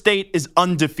Florida State is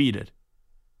undefeated.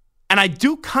 And I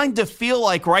do kind of feel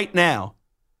like right now,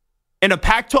 in a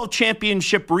Pac-12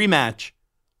 championship rematch,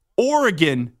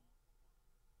 Oregon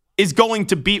is going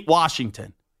to beat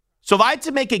Washington. So if I had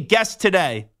to make a guess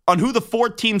today on who the 4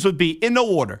 teams would be in no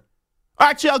order,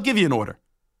 actually, I'll give you an order.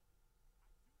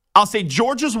 I'll say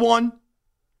Georgia's 1,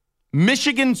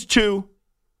 Michigan's 2,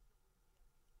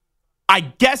 I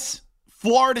guess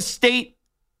Florida State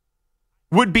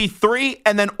would be 3,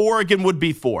 and then Oregon would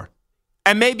be 4.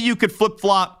 And maybe you could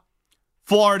flip-flop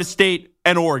Florida State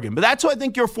and Oregon. But that's who I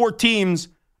think your 4 teams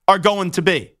are going to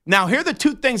be. Now, here are the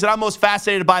 2 things that I'm most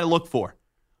fascinated by to look for.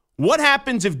 What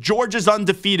happens if Georgia's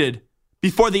undefeated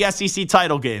before the SEC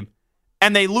title game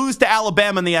and they lose to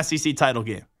Alabama in the SEC title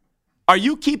game? Are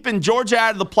you keeping Georgia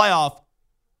out of the playoff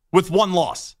with 1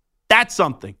 loss? That's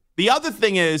something. The other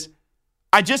thing is,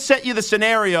 I just set you the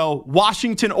scenario,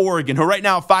 Washington, Oregon, who right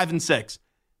now are 5 and 6.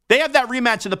 They have that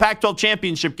rematch in the Pac-12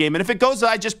 championship game. And if it goes as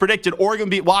I just predicted, Oregon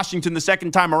beat Washington the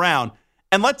second time around.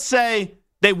 And let's say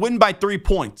they win by 3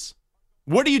 points.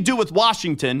 What do you do with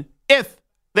Washington if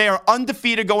they are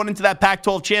undefeated going into that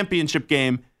Pac-12 championship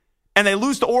game and they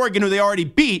lose to Oregon, who they already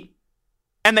beat,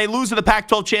 and they lose to the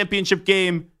Pac-12 championship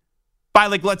game by,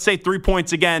 let's say 3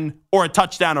 points again or a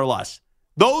touchdown or less?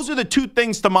 Those are the 2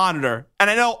 things to monitor. And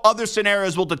I know other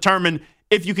scenarios will determine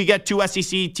if you could get 2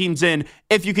 SEC teams in,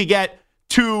 if you could get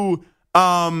 2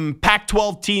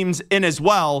 Pac-12 teams in as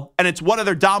well. And it's what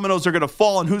other dominoes are going to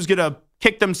fall and who's going to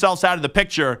kick themselves out of the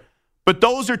picture. But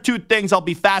those are 2 things I'll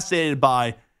be fascinated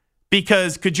by,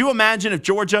 because could you imagine if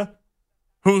Georgia,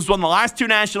 who's won the last 2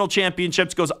 national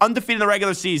championships, goes undefeated in the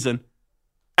regular season,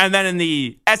 and then in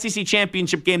the SEC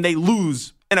championship game, they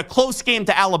lose in a close game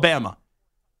to Alabama?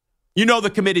 You know the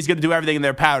committee's going to do everything in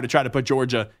their power to try to put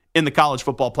Georgia in the college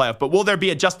football playoff. But will there be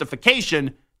a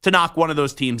justification to knock one of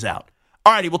those teams out?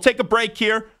 All righty, we'll take a break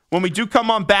here. When we do come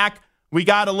on back, we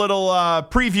got a little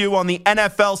preview on the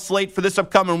NFL slate for this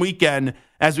upcoming weekend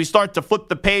as we start to flip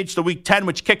the page to Week 10,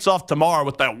 which kicks off tomorrow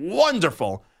with that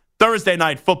wonderful Thursday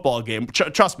night football game.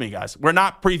 Trust me, guys, we're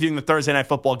not previewing the Thursday night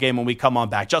football game when we come on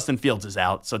back. Justin Fields is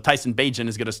out, so Tyson Bagent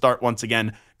is going to start once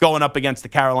again going up against the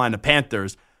Carolina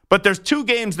Panthers. But there's 2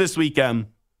 games this weekend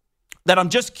that I'm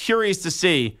just curious to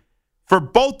see for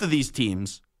both of these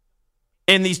teams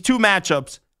in these 2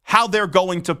 matchups, how they're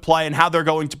going to play and how they're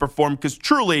going to perform, because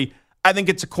truly, I think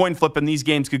it's a coin flip and these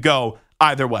games could go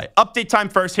either way. Update time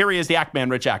first. Here he is, the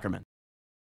Ackman, Rich Ackerman.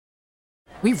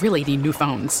 We really need new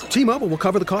phones. T-Mobile will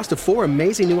cover the cost of 4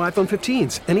 amazing new iPhone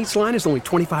 15s, and each line is only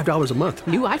 $25 a month.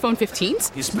 New iPhone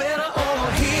 15s? It's better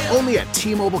over here. Only at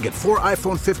T-Mobile, get 4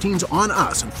 iPhone 15s on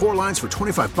us and 4 lines for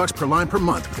 $25 per line per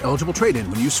month with eligible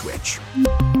trade-in when you switch.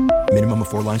 Minimum of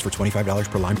 4 lines for $25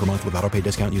 per line per month with autopay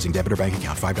discount using debit or bank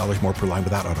account. $5 more per line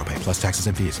without autopay, plus taxes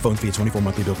and fees. Phone fee at 24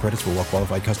 monthly bill credits for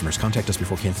well-qualified customers. Contact us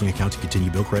before canceling account to continue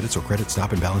bill credits or credit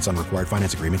stop and balance on required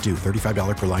finance agreement due.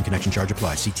 $35 per line connection charge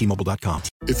applies. See T-Mobile.com.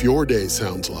 If your day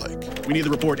sounds like we need the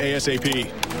report ASAP,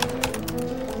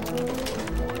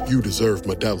 you deserve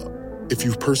Modelo. If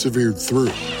you've persevered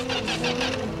through,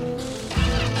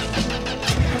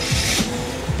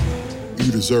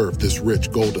 you deserve this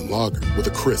rich golden lager with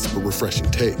a crisp but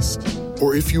refreshing taste.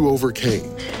 Or if you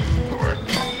overcame.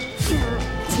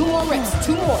 2 more reps,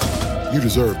 2 more. you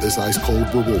deserve this ice-cold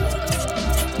reward.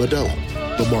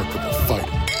 Modelo, the Remarkable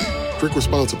Fighter. Drink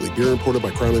responsibly. Beer imported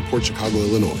by Crown Imports, Chicago,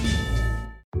 Illinois.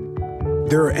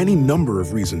 There are any number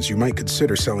of reasons you might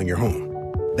consider selling your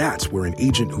home. That's where an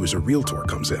agent who is a realtor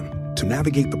comes in to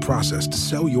navigate the process to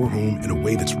sell your home in a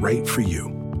way that's right for you.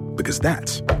 Because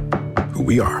that's who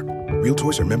we are.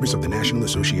 Realtors are members of the National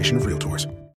Association of Realtors.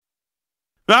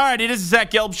 All righty, this is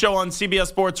Zach Gelb Show on CBS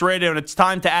Sports Radio, and it's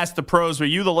time to Ask the Pros, where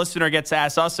you, the listener, gets to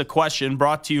ask us a question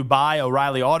brought to you by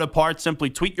O'Reilly Auto Parts. Simply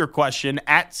tweet your question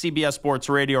at CBS Sports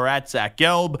Radio or at Zach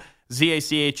Gelb,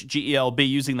 ZACHGELB,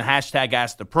 using the hashtag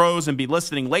Ask the Pros, and be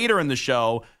listening later in the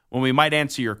show when we might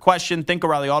answer your question. Think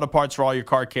O'Reilly Auto Parts for all your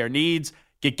car care needs.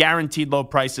 Get guaranteed low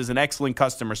prices and excellent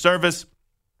customer service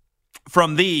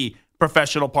from the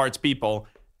professional parts people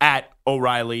at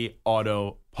O'Reilly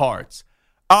Auto Parts.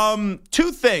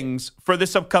 Two things for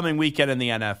this upcoming weekend in the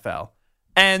NFL.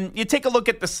 And you take a look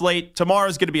at the slate.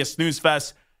 Tomorrow's going to be a snooze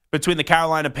fest between the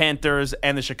Carolina Panthers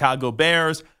and the Chicago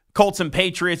Bears. Colts and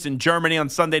Patriots in Germany on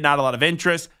Sunday, not a lot of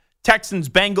interest. Texans,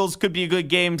 Bengals could be a good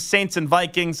game. Saints and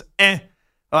Vikings,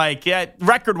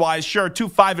 record-wise, sure, 2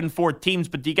 5-4 teams,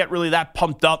 but do you get really that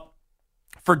pumped up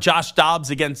for Josh Dobbs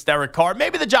against Derek Carr?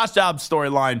 Maybe the Josh Dobbs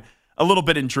storyline, a little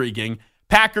bit intriguing.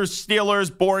 Packers,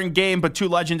 Steelers, boring game, but two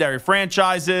legendary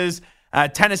franchises.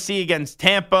 Tennessee against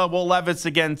Tampa. Will Levis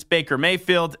against Baker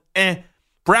Mayfield.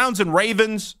 Browns and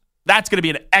Ravens. That's going to be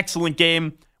an excellent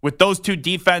game with those two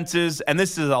defenses. And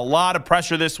this is a lot of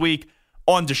pressure this week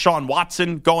on Deshaun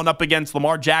Watson going up against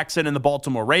Lamar Jackson and the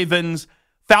Baltimore Ravens.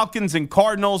 Falcons and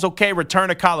Cardinals. Okay, return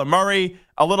of Kyler Murray.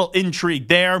 A little intrigue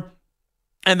there.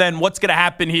 And then what's going to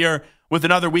happen here with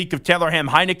another week of Taylor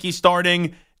Heineke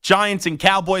starting? Giants and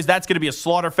Cowboys, that's going to be a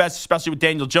slaughterfest, especially with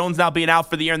Daniel Jones now being out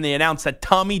for the year, and they announced that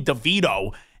Tommy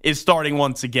DeVito is starting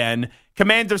once again.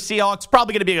 Commanders, Seahawks,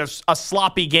 probably going to be a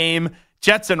sloppy game.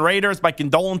 Jets and Raiders, my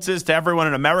condolences to everyone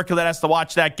in America that has to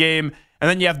watch that game. And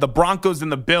then you have the Broncos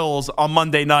and the Bills on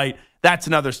Monday night. That's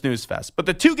another snooze fest. But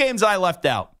the two games I left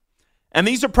out, and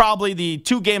these are probably the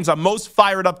two games I'm most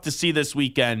fired up to see this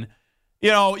weekend.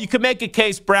 You know, you could make a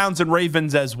case Browns and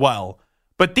Ravens as well.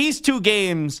 But these two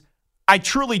games, I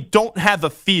truly don't have a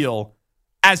feel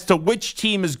as to which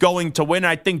team is going to win.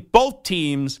 I think both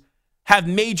teams have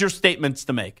major statements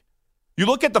to make. You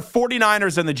look at the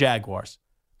 49ers and the Jaguars.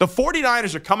 The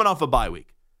 49ers are coming off a bye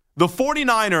week. The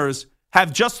 49ers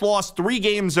have just lost 3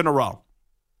 games in a row.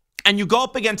 And you go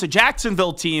up against a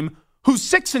Jacksonville team who's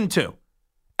 6-2.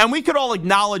 And we could all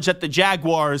acknowledge that the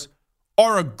Jaguars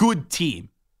are a good team.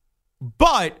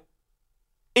 But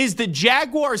is the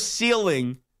Jaguars'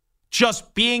 ceiling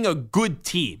just being a good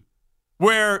team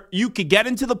where you could get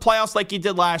into the playoffs like you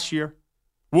did last year,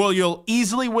 well, you'll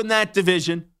easily win that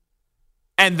division,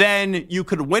 and then you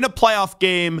could win a playoff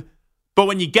game, but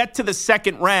when you get to the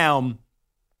second round,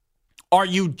 are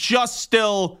you just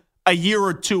still a year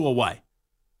or two away?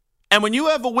 And when you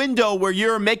have a window where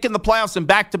you're making the playoffs in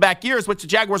back-to-back years, which the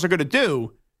Jaguars are going to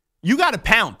do, you got to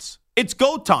pounce. It's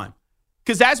go time.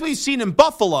 Because as we've seen in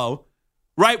Buffalo,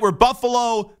 right, where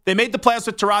Buffalo, they made the playoffs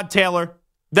with Tyrod Taylor,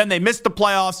 then they missed the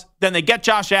playoffs, then they get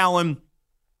Josh Allen.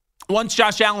 Once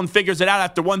Josh Allen figures it out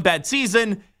after one bad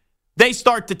season, they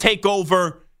start to take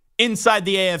over inside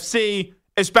the AFC,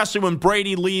 especially when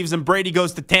Brady leaves and Brady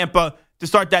goes to Tampa to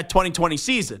start that 2020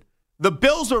 season. The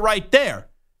Bills are right there.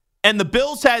 And the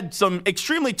Bills had some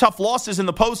extremely tough losses in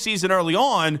the postseason early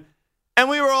on, and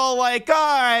we were all like, all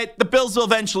right, the Bills will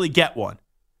eventually get one.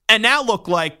 And now look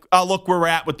where we're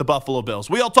at with the Buffalo Bills.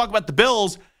 We all talk about the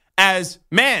Bills as,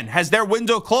 man, has their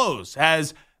window closed?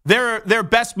 Has their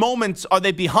best moments, are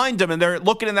they behind them? And they're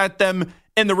looking at them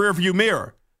in the rearview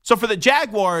mirror. So for the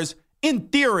Jaguars, in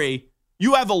theory,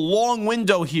 you have a long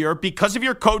window here because of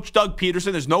your coach, Doug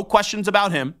Peterson. There's no questions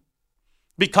about him.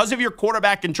 Because of your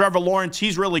quarterback and Trevor Lawrence,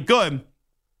 he's really good.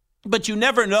 But you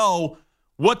never know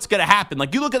what's going to happen.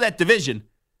 Like, you look at that division.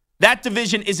 That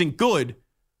division isn't good.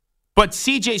 But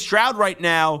C.J. Stroud right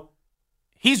now,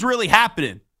 he's really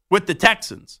happening with the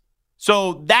Texans.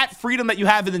 So that freedom that you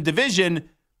have in the division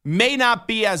may not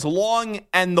be as long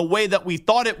and the way that we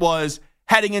thought it was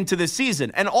heading into this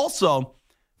season. And also,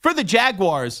 for the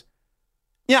Jaguars,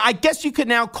 I guess you could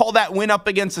now call that win up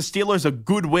against the Steelers a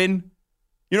good win.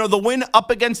 You know, the win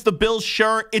up against the Bills,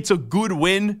 sure, it's a good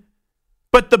win.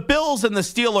 But the Bills and the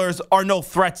Steelers are no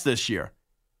threats this year.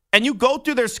 And you go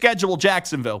through their schedule,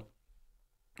 Jacksonville.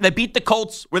 They beat the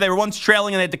Colts where they were once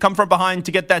trailing and they had to come from behind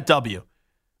to get that W.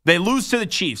 They lose to the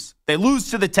Chiefs. They lose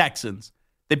to the Texans.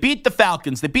 They beat the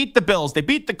Falcons. They beat the Bills. They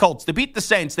beat the Colts. They beat the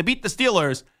Saints. They beat the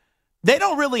Steelers. They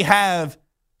don't really have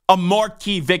a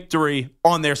marquee victory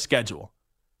on their schedule.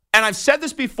 And I've said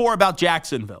this before about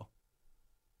Jacksonville.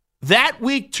 that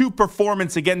week 2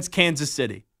 performance against Kansas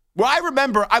City, where I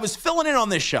remember I was filling in on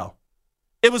this show.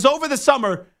 It was over the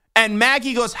summer, and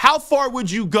Maggie goes, how far would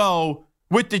you go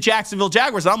with the Jacksonville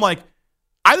Jaguars? And I'm like,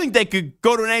 I think they could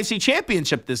go to an AFC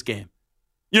championship this game.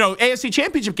 AFC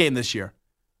championship game this year.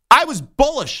 I was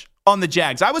bullish on the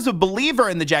Jags. I was a believer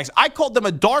in the Jags. I called them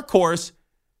a dark horse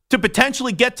to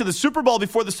potentially get to the Super Bowl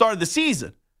before the start of the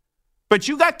season. But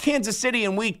you got Kansas City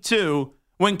in week 2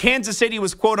 when Kansas City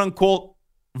was quote-unquote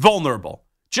vulnerable.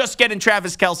 Just getting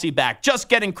Travis Kelce back. Just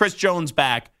getting Chris Jones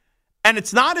back. And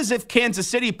it's not as if Kansas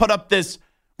City put up this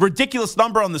ridiculous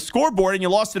number on the scoreboard and you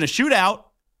lost in a shootout.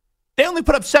 They only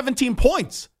put up 17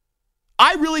 points.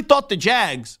 I really thought the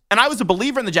Jags, and I was a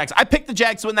believer in the Jags. I picked the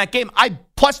Jags to win that game. I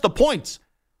plused the points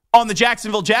on the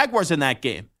Jacksonville Jaguars in that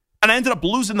game. And I ended up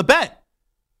losing the bet.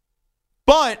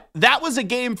 But that was a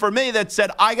game for me that said,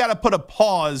 I got to put a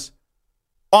pause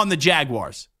on the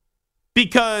Jaguars.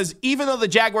 Because even though the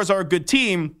Jaguars are a good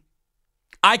team,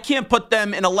 I can't put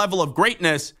them in a level of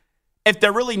greatness if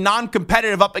they're really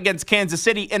non-competitive up against Kansas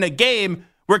City in a game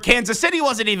where Kansas City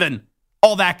wasn't even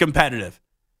all that competitive.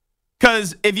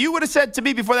 Because if you would have said to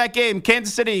me before that game,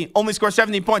 Kansas City only scored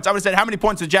 17 points, I would have said, how many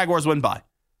points did the Jaguars win by?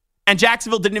 And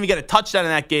Jacksonville didn't even get a touchdown in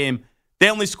that game. They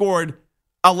only scored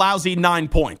a lousy 9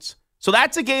 points. So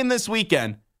that's a game this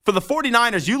weekend. For the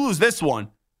 49ers, you lose this one.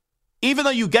 Even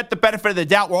though you get the benefit of the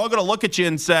doubt, we're all going to look at you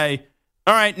and say,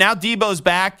 all right, now Debo's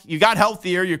back. You got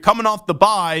healthier. You're coming off the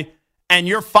bye, and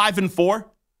you're 5-4.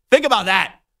 Think about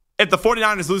that if the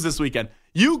 49ers lose this weekend.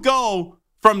 You go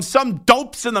from some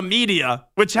dopes in the media,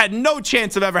 which had no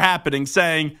chance of ever happening,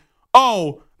 saying,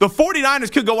 oh, the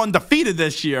 49ers could go undefeated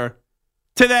this year,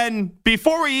 to then,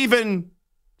 before we even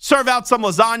serve out some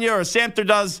lasagna or Samter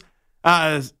does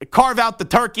carve out the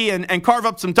turkey and carve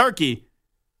up some turkey,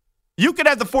 you could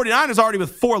have the 49ers already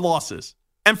with 4 losses.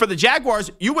 And for the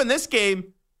Jaguars, you win this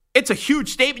game, it's a huge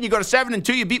statement. You go to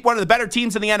 7-2, you beat one of the better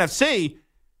teams in the NFC,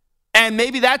 and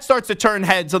maybe that starts to turn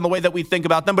heads on the way that we think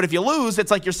about them. But if you lose,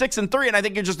 it's like you're 6-3, and I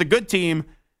think you're just a good team,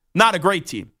 not a great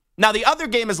team. Now, the other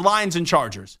game is Lions and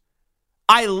Chargers.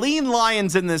 I lean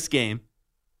Lions in this game.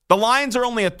 The Lions are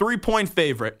only a 3-point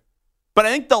favorite, but I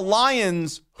think the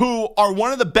Lions, who are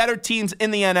one of the better teams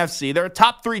in the NFC, they're a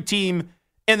top 3 team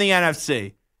in the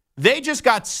NFC. They just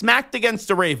got smacked against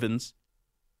the Ravens.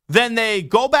 Then they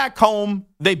go back home.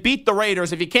 They beat the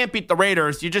Raiders. If you can't beat the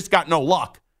Raiders, you just got no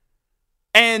luck.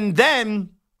 And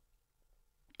then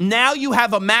now you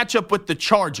have a matchup with the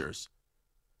Chargers.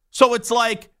 So it's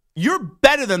like you're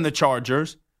better than the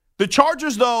Chargers. The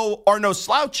Chargers, though, are no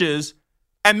slouches,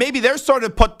 and maybe they're starting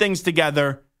to put things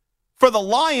together. For the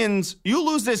Lions, you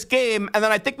lose this game, and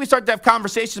then I think we start to have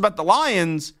conversations about the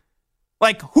Lions.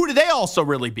 Like, who did they also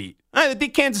really beat? They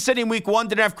beat Kansas City in week 1,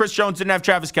 didn't have Chris Jones, didn't have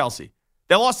Travis Kelce.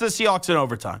 They lost to the Seahawks in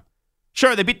overtime.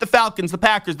 Sure, they beat the Falcons, the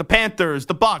Packers, the Panthers,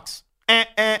 the Bucks.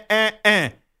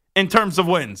 In terms of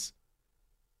wins.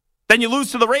 Then you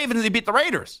lose to the Ravens and you beat the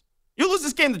Raiders. You lose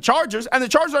this game to the Chargers, and the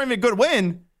Chargers aren't even a good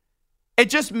win. It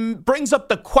just brings up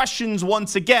the questions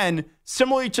once again,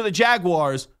 similarly to the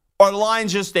Jaguars. Are the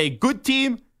Lions just a good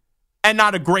team and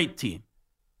not a great team?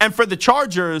 And for the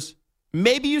Chargers,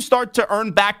 maybe you start to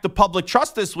earn back the public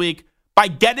trust this week by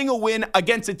getting a win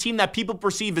against a team that people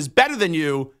perceive as better than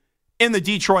you in the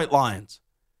Detroit Lions.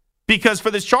 Because for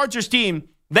this Chargers team,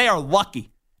 they are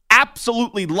lucky,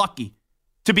 absolutely lucky,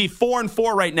 to be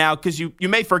 4-4 right now, because you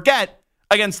may forget,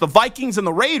 against the Vikings and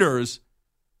the Raiders,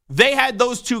 they had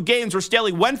those 2 games where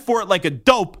Staley went for it like a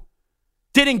dope,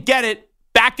 didn't get it,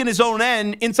 back in his own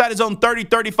end, inside his own 30,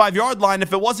 35-yard line.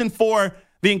 If it wasn't for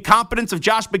the incompetence of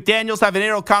Josh McDaniels having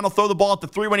Aaron O'Connell throw the ball at the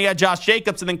 3 when he had Josh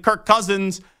Jacobs, and then Kirk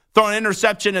Cousins throwing an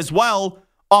interception as well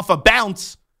off a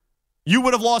bounce, you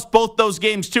would have lost both those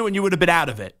games too, and you would have been out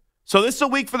of it. So this is a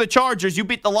week for the Chargers. You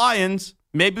beat the Lions.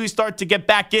 Maybe we start to get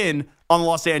back in on the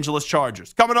Los Angeles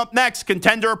Chargers. Coming up next,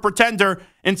 contender or pretender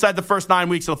inside the first 9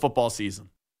 weeks of the football season.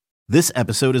 This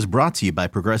episode is brought to you by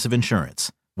Progressive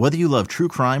Insurance. Whether you love true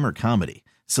crime or comedy,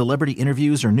 celebrity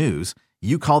interviews or news,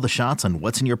 you call the shots on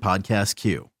what's in your podcast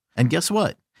queue. And guess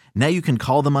what? Now you can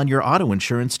call them on your auto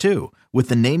insurance too with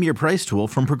the Name Your Price tool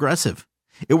from Progressive.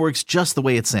 It works just the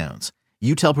way it sounds.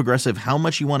 You tell Progressive how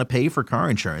much you want to pay for car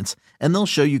insurance, and they'll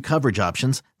show you coverage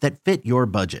options that fit your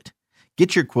budget.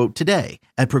 Get your quote today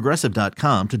at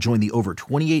Progressive.com to join the over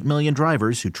 28 million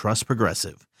drivers who trust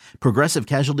Progressive. Progressive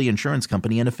Casualty Insurance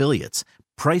Company and Affiliates.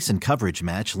 Price and coverage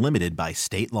match limited by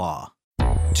state law.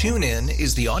 TuneIn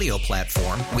is the audio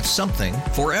platform with something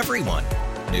for everyone.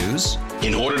 News.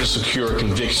 In order to secure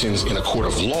convictions in a court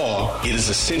of law, it is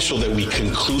essential that we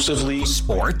conclusively.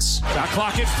 Sports. Got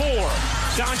clock at 4.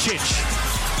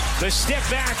 Doncic. The step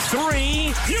back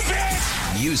three. You bet.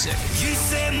 Music. You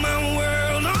set my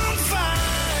world on fire.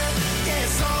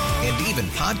 Yes, and even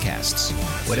podcasts.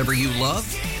 Whatever you love,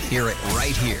 hear it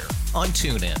right here on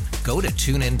TuneIn. Go to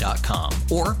TuneIn.com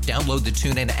or download the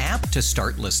TuneIn app to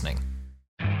start listening.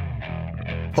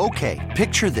 Okay,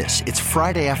 picture this. It's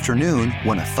Friday afternoon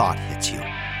when a thought hits you.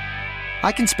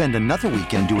 I can spend another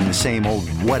weekend doing the same old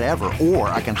whatever, or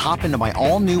I can hop into my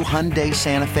all-new Hyundai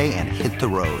Santa Fe and hit the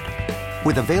road.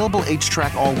 With available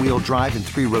H-Track all-wheel drive and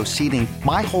 3-row seating,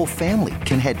 my whole family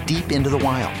can head deep into the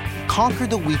wild. Conquer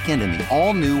the weekend in the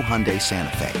all-new Hyundai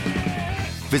Santa Fe.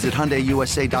 Visit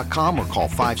HyundaiUSA.com or call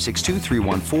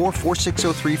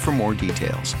 562-314-4603 for more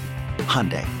details.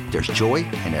 Hyundai, there's joy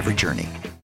in every journey.